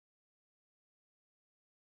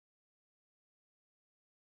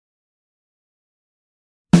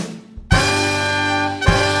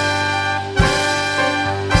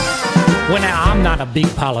Well, now, I'm not a big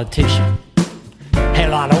politician.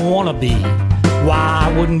 Hell, I don't wanna be. Why,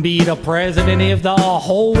 I wouldn't be the president if the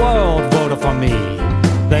whole world voted for me.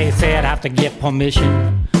 They say I'd have to get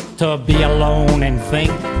permission to be alone and think.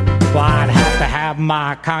 Well, I'd have to have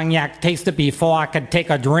my cognac tasted before I could take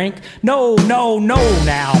a drink. No, no, no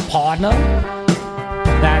now, partner.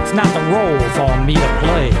 That's not the role for me to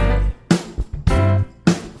play.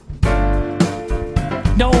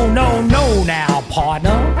 No, no, no now,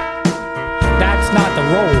 partner. That's not the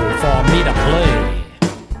role for me to play.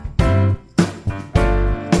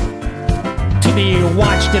 To be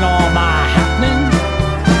watched in all my happenings,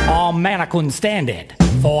 oh man, I couldn't stand it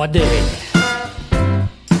for a day.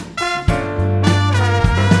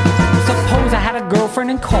 Suppose I had a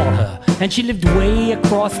girlfriend and called her, and she lived way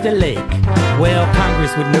across the lake. Well,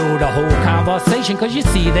 Congress would know the whole conversation, cause you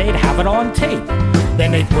see, they'd have it on tape.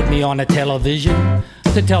 Then they'd put me on the television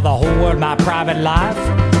to tell the whole world my private life.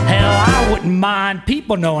 Hell, I wouldn't mind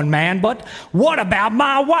people knowing, man, but what about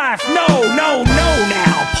my wife? No, no, no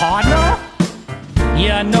now, partner.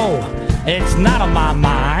 Yeah, no, it's not on my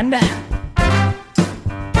mind.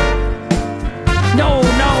 No,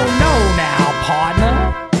 no, no now,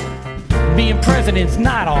 partner. Being president's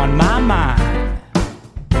not on my mind.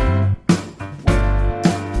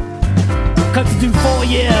 Cause to do 4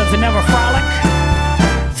 years and never frolic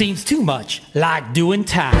seems too much like doing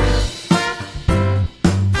time.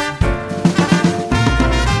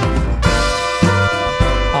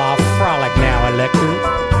 Frolic now, Electric.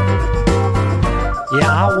 Yeah,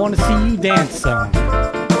 I wanna see you dance some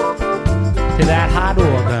to that hot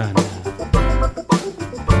organ.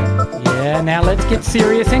 Yeah, now let's get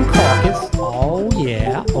serious and caucus. Oh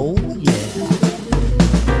yeah, oh yeah.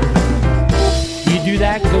 You do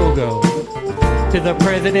that go-go to the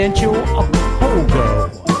presidential pogo.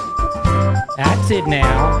 That's it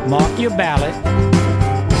now, mark your ballot.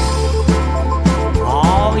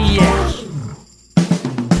 Oh yeah.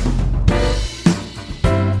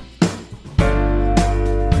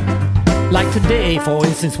 Like today, for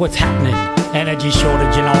instance, what's happening? Energy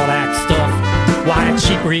shortage and all that stuff. Why, it's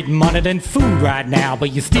cheaper eating money than food right now,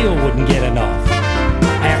 but you still wouldn't get enough.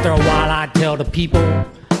 After a while, I'd tell the people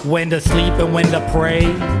when to sleep and when to pray,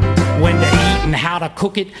 when to eat and how to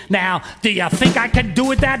cook it. Now, do you think I could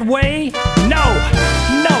do it that way? No,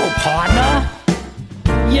 no, partner.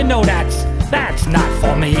 You know that's not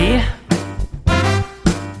for me.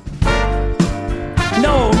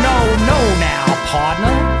 No, no, no now,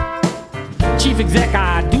 partner. Chief exec,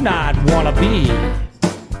 I do not want to be.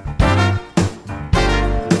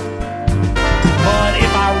 But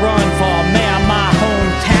if I run for mayor of my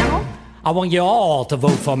hometown, I want you all to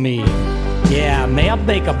vote for me. Yeah, Mayor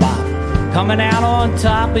Bakerbop, coming out on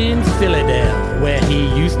top in Philadelphia, where he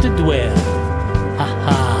used to dwell. Ha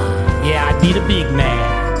ha, yeah, I'd be the big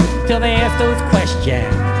man, till they ask those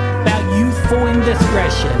questions about youthful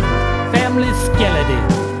indiscretion, family skeleton,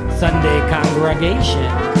 Sunday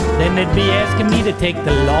congregation. Then they'd be asking me to take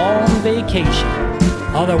the long vacation,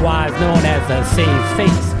 otherwise known as a save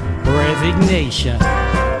face resignation.